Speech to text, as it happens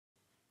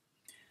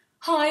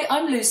Hi,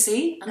 I'm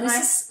Lucy, and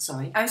Hi.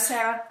 sorry. I'm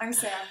Sarah.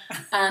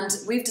 And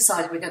we've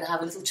decided we're going to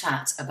have a little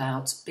chat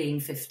about being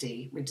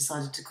 50. We've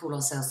decided to call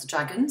ourselves the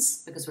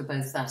Dragons because we're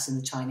both that in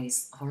the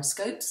Chinese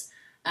horoscopes,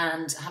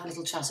 and have a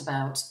little chat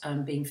about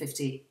being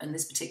 50 on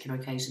this particular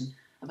occasion,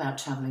 about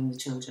travelling with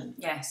children.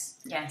 Yes.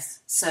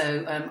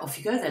 So off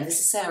you go then. This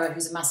is Sarah,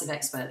 who's a massive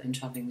expert in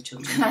travelling with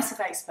children. Massive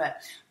expert.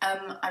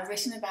 I've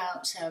written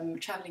about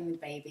travelling with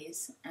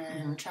babies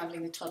and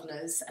travelling with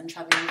toddlers and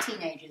travelling with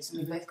teenagers, and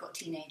we've both got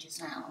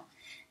teenagers now.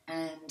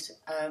 And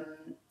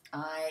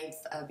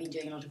I've been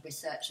doing a lot of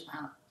research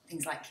about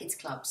things like kids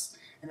clubs,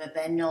 and that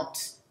they're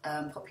not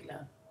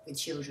popular with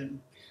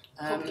children.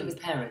 Popular with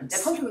parents.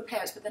 They're popular with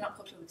parents, but they're not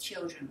popular with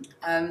children.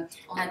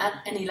 At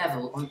any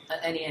level, at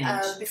any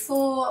age.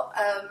 Before,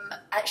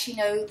 actually,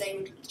 no,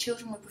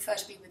 children would prefer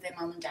to be with their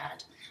mum and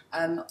dad.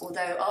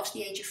 Although after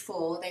the age of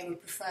 4, they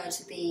would prefer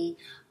to be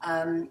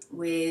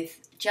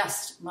with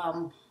just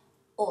mum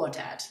or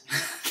dad.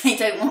 They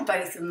don't want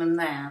both of them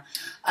there.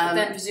 But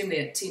then presumably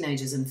at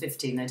teenagers and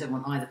 15, they don't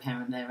want either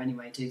parent there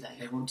anyway, do they?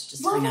 They want to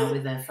just hang out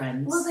with their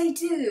friends. Well, they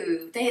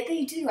do.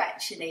 They do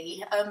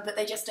actually, but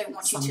they just don't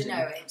want Some you to do.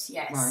 know it.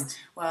 Yes. Right.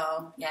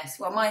 Well, yes.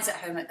 Well, mine's at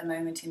home at the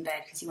moment in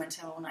bed because he went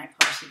to an all-night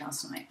party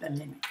last night. But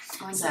anyway.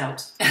 Mine's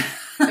out. In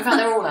fact,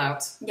 they're all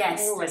out.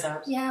 Yes. They're always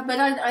out. Yeah, but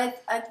I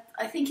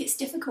think it's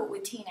difficult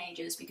with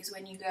teenagers because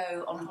when you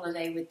go on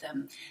holiday with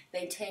them,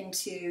 they tend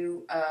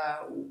to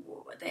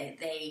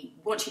they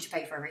want you to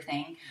pay for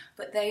everything,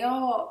 but they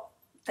are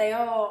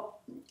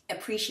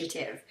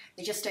appreciative.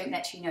 They just don't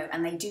let you know,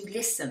 and they do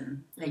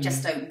listen. They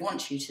just don't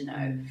want you to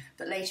know.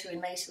 But later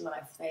in later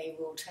life, they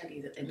will tell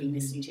you that they've been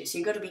listening to you. So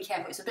you've got to be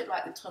careful. It's a bit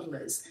like with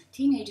toddlers.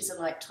 Teenagers are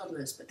like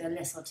toddlers, but they're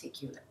less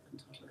articulate than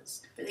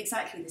toddlers. But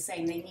exactly the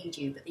same. They need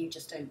you, but you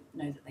just don't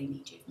know that they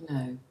need you.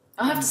 No.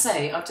 I have to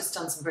say, I've just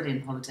done some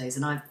brilliant holidays,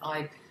 and I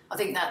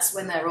think that's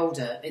when they're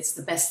older, it's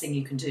the best thing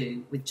you can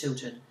do with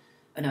children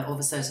of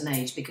a certain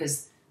age,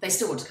 because they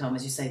still want to come,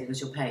 as you say,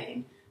 because you're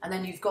paying. And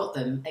then you've got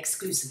them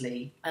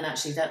exclusively, and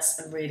actually that's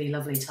a really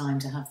lovely time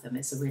to have them.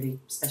 It's a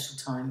really special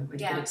time, a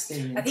really good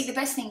experience. I think the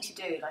best thing to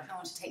do, like I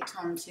want to take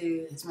Tom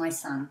to, who's my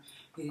son,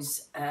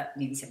 who's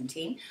nearly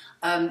 17,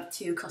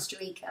 to Costa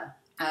Rica.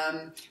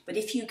 But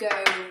if you go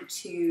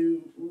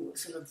to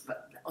sort of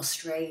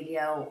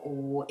Australia,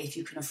 or if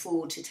you can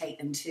afford to take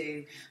them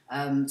to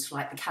sort of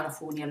like the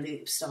California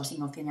loop,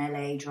 starting off in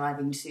LA,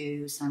 driving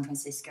to San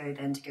Francisco,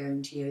 then to go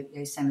into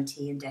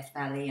Yosemite and Death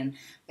Valley and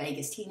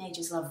Vegas.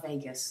 Teenagers love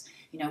Vegas.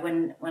 You know,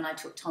 when I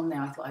took Tom there,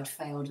 I thought I'd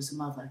failed as a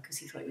mother because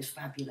he thought it was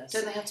fabulous.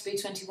 Don't they have to be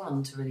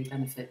 21 to really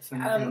benefit from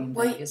being in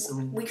Vegas?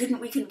 We couldn't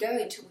go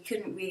into. We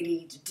couldn't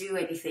really do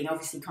anything.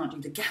 Obviously, you can't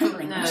do the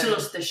gambling. No. A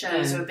lot of the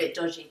shows are a bit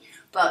dodgy,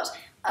 but.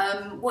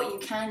 What you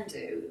can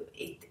do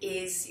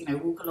is,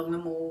 walk along the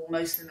mall.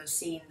 Most of them have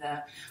seen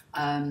the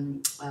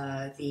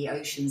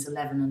Ocean's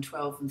 11 and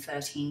 12 and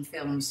 13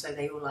 films, so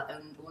they all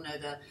know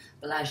the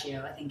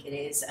Bellagio, I think it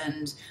is.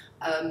 And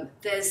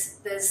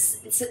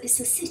it's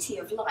a city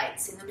of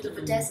lights in the middle of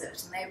a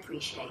desert, and they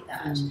appreciate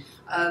that. And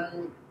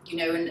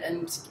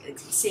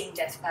seeing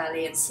Death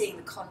Valley and seeing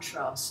the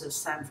contrast of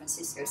San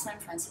Francisco. San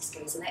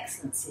Francisco is an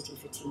excellent city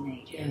for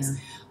teenagers.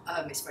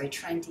 Yeah. It's very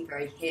trendy,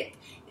 very hip.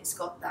 It's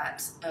got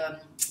that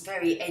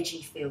very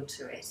edgy feel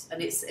to it,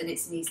 and it's an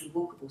easily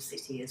walkable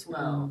city as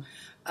well.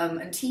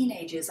 And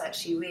teenagers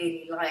actually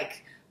really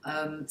like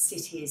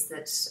cities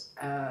that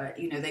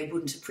they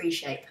wouldn't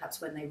appreciate perhaps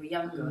when they were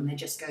younger, and they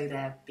just go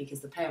there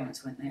because the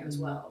parents went there as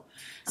well.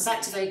 And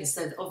back to Vegas,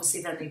 so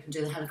obviously then you can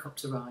do the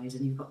helicopter ride,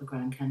 and you've got the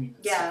Grand Canyon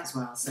and stuff as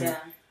well. So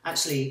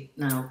actually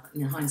now,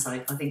 in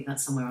hindsight, I think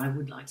that's somewhere I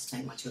would like to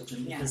take my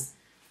children, because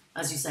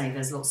as you say,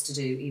 there's lots to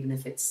do, even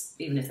if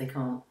they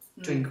can't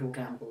drink or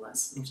gamble.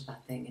 That's not a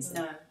bad thing, is it?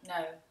 No.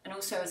 And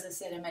also, as I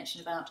said, I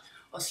mentioned about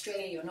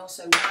Australia, and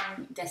also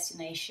one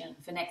destination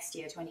for next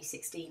year,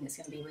 2016, that's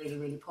going to be really,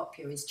 really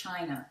popular is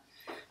China.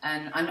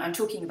 And I'm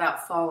talking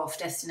about far-off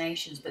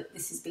destinations, but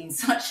this has been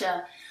such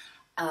a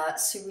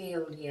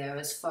surreal year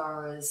as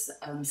far as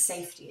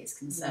safety is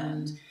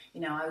concerned.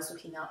 I was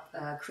looking up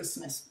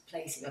Christmas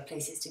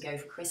places to go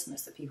for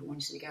Christmas that people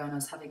wanted to go, and I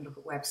was having a look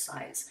at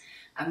websites.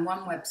 And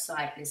one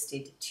website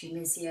listed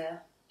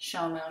Tunisia,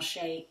 Sharm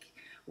el-Sheikh,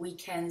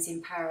 weekends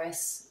in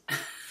Paris.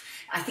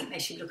 I think they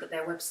should look at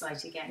their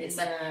website again.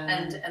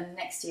 And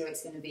next year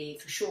it's going to be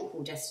for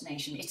short-haul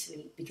destination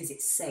Italy, because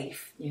it's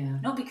safe. Yeah.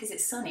 Not because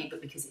it's sunny,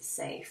 but because it's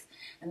safe.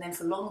 And then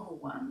for long-haul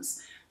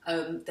ones,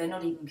 they're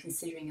not even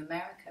considering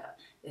America.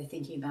 They're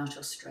thinking about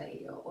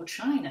Australia or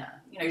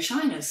China.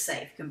 China's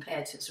safe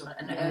compared to sort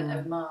of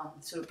Oman,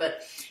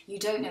 but you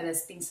don't know.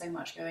 There's been so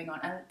much going on,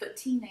 but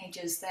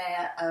teenagers,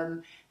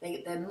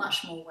 they're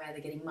much more aware. They're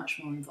getting much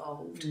more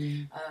involved.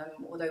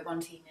 Although one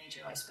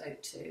teenager I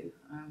spoke to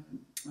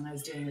when I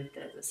was doing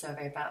the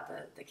survey about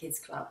the kids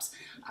clubs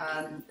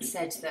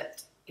said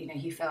that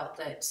he felt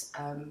that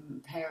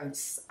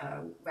parents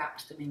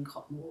wrapped them in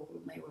cotton wool,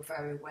 and they were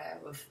very aware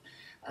of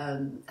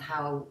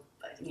how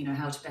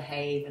to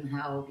behave and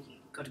how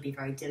you've got to be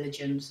very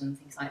diligent and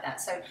things like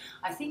that. So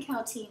I think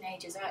our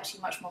teenagers are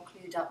actually much more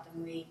clued up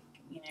than we.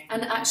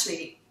 And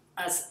actually,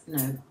 as you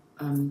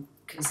know,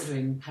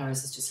 considering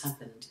Paris has just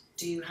happened,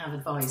 do you have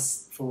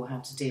advice for how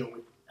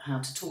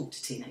to talk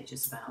to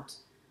teenagers about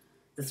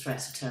the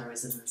threat of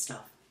terrorism and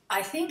stuff?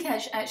 I think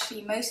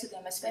actually most of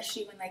them,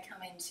 especially when they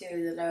come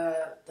into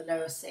the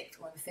lower sixth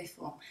form and fifth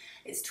form,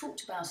 it's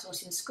talked about a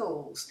lot in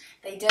schools.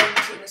 In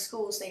the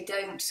schools they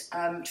don't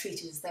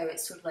treat it as though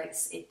it's sort of like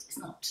it's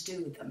not to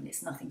do with them.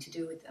 It's nothing to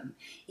do with them,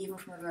 even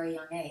from a very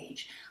young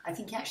age. I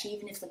think actually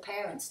even if the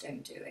parents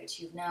don't do it,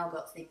 you've now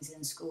got things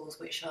in schools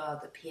which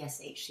are the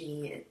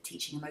PSHE,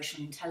 teaching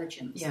emotional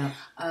intelligence,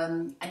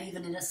 and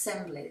even in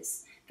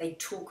assemblies. They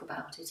talk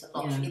about it a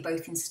lot,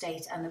 both in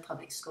state and the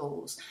public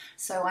schools.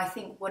 So I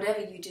think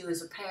whatever you do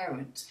as a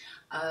parent,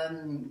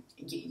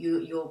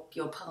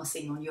 you're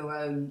passing on your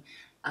own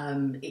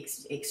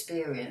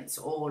experience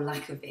or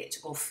lack of it,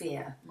 or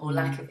fear or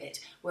lack of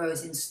it.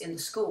 Whereas in the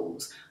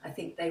schools, I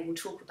think they will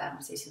talk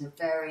about it in a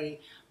very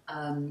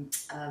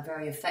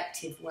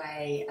effective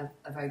way,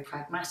 a very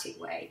pragmatic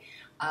way.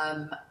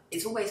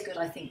 It's always good,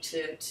 I think,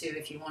 to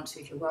if you're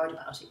worried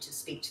about it, to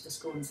speak to the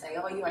school and say,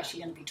 "Oh, are you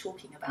actually going to be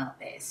talking about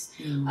this?"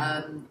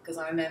 Because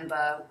I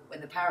remember when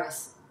the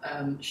Paris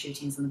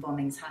shootings and the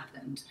bombings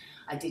happened,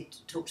 I did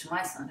talk to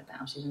my son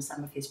about it and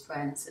some of his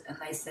friends, and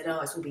they said,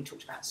 "Oh, it's all being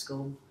talked about at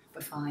school. We're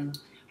fine.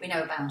 We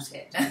know about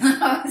it."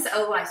 I was,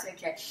 "Oh, right,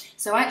 okay."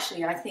 So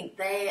actually, I think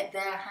they're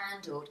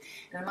handled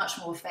in a much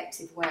more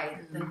effective way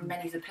than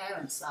many of the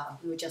parents are,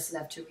 who are just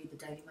left to read the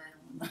Daily Mail.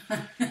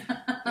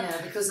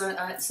 Yeah, because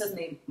I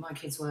certainly my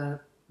kids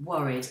were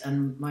worried,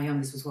 and my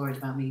youngest was worried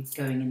about me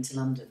going into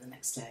London the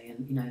next day,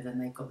 and then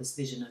they've got this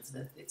vision of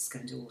that it's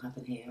going to all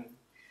happen here,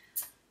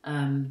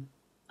 and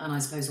I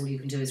suppose all you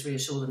can do is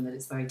reassure them that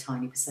it's very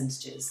tiny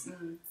percentages.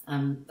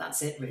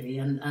 That's it really,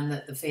 and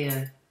that the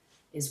fear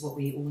is what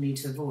we all need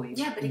to avoid.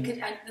 Yeah, but it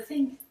could. The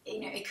thing,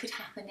 it could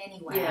happen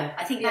anywhere. Yeah.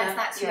 I think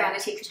that's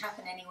reality. It could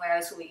happen anywhere. I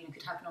saw it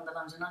could happen on the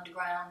London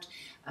Underground.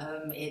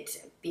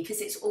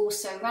 Because it's all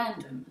so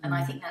random, and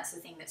I think that's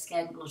the thing that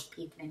scared a lot of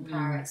people in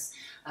Paris.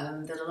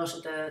 That a lot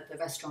of the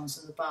restaurants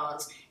and the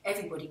bars,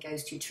 everybody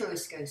goes to,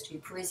 tourists goes to,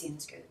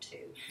 Parisians go to.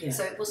 Yeah.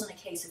 So it wasn't a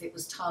case of it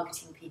was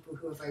targeting people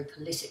who are very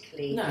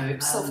politically. No, it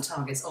was soft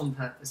targets on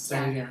purpose.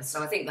 So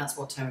so I think that's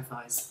what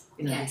terrifies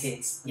the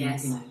kids.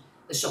 And,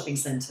 the shopping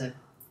centre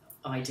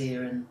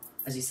idea, and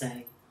as you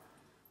say,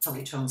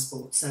 public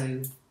transport.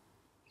 So,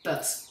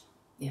 but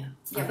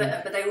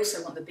they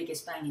also want the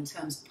biggest bang in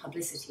terms of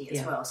publicity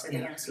as well. So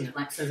they're going to sort of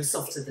like, so the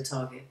softer the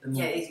target, the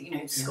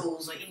more,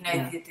 schools,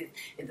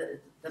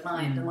 the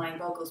mind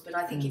boggles. But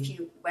I think if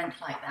you went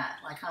like that,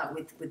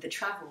 with the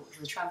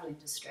travel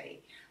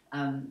industry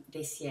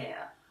this year,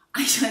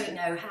 I don't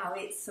know how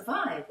it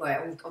survived.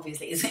 Well,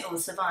 obviously it all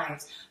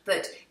survives.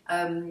 But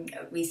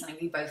recently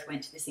we both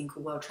went to this thing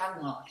called World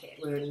Travel Market.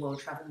 We're in a World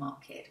Travel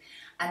Market.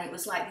 And it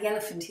was like the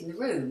elephant in the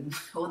room,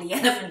 or the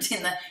elephant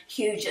in the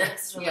huge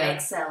sort of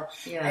Excel.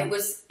 Yeah. It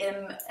was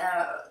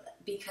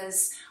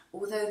because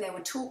although there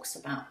were talks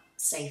about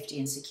safety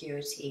and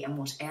security and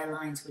what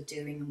airlines were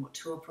doing and what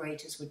tour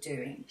operators were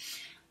doing,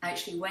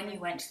 actually, when you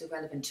went to the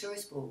relevant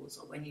tourist boards,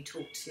 or when you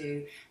talked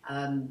to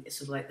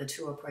sort of like the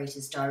tour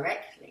operators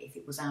directly, if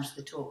it was out of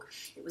the talk,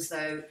 it was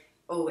though,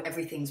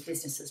 everything's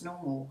business as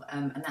normal,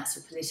 and that's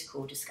a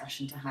political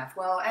discussion to have.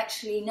 Well,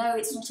 actually, no,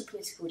 it's not a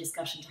political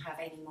discussion to have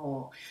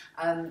anymore.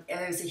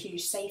 There's a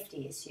huge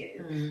safety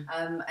issue,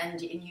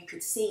 and you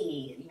could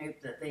see,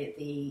 that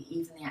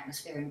even the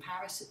atmosphere in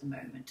Paris at the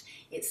moment,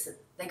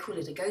 they call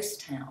it a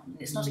ghost town.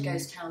 And it's not a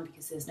ghost town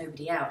because there's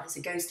nobody out. It's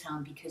a ghost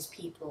town because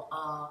people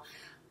are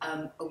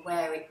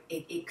aware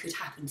it could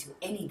happen to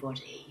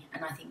anybody,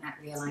 and I think that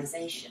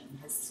realisation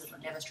has sort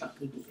of never struck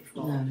people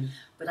before. No.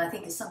 But I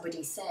think, as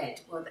somebody said,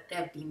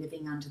 they've been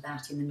living under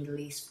that in the Middle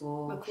East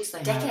for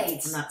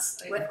decades, and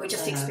we're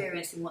just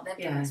experiencing what they've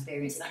been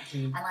experiencing.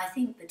 Exactly. And I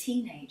think the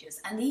teenagers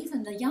and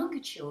even the younger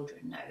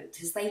children know,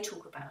 because they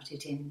talk about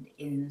it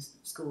in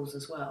schools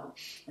as well,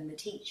 and the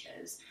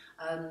teachers,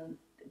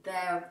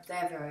 they're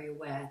very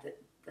aware that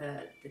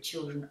the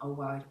children are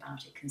worried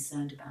about it,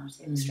 concerned about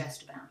it,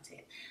 stressed about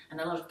it. And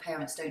a lot of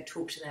parents don't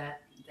talk to their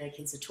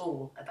kids at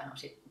all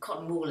about it.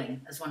 Cotton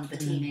walling, as one of the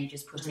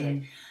teenagers put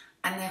it.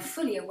 And they're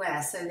fully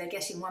aware, so they're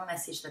getting one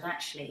message that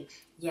actually,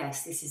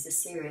 yes, this is a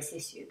serious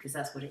issue, because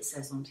that's what it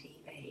says on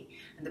TV.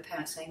 And the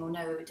parents saying, "Oh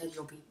no,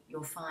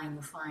 you're fine,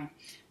 you're fine."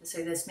 And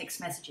so there's mixed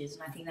messages,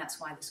 and I think that's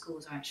why the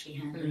schools are actually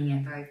handling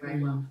it very, very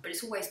well. But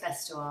it's always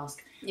best to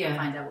ask and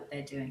find out what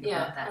they're doing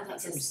about that.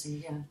 That's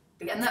interesting,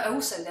 And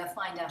also they'll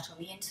find out on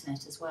the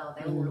internet as well.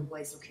 They all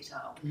always look it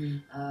up,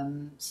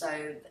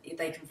 so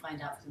they can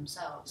find out for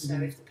themselves. So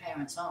if the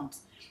parents aren't,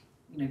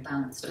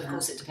 balanced, but of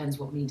course it depends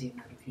what medium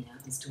they're looking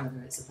at as to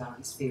whether it's a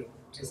balanced view or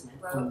not, isn't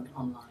it?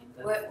 Online.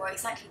 But... Well,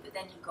 exactly. But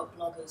then you've got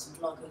bloggers and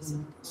vloggers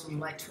and sort of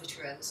like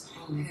Twitterers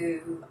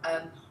who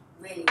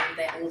really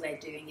all they're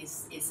doing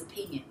is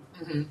opinion.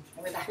 And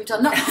we're back. We've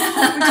done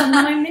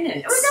 9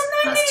 minutes.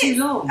 That's too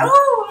long.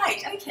 Oh,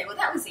 right. Okay. Well,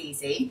 that was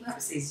easy. That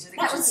was easy. I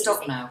think we should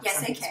stop now.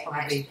 Yes. Okay. It's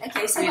probably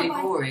okay. So really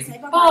boring.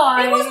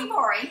 Bye. It wasn't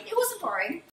boring.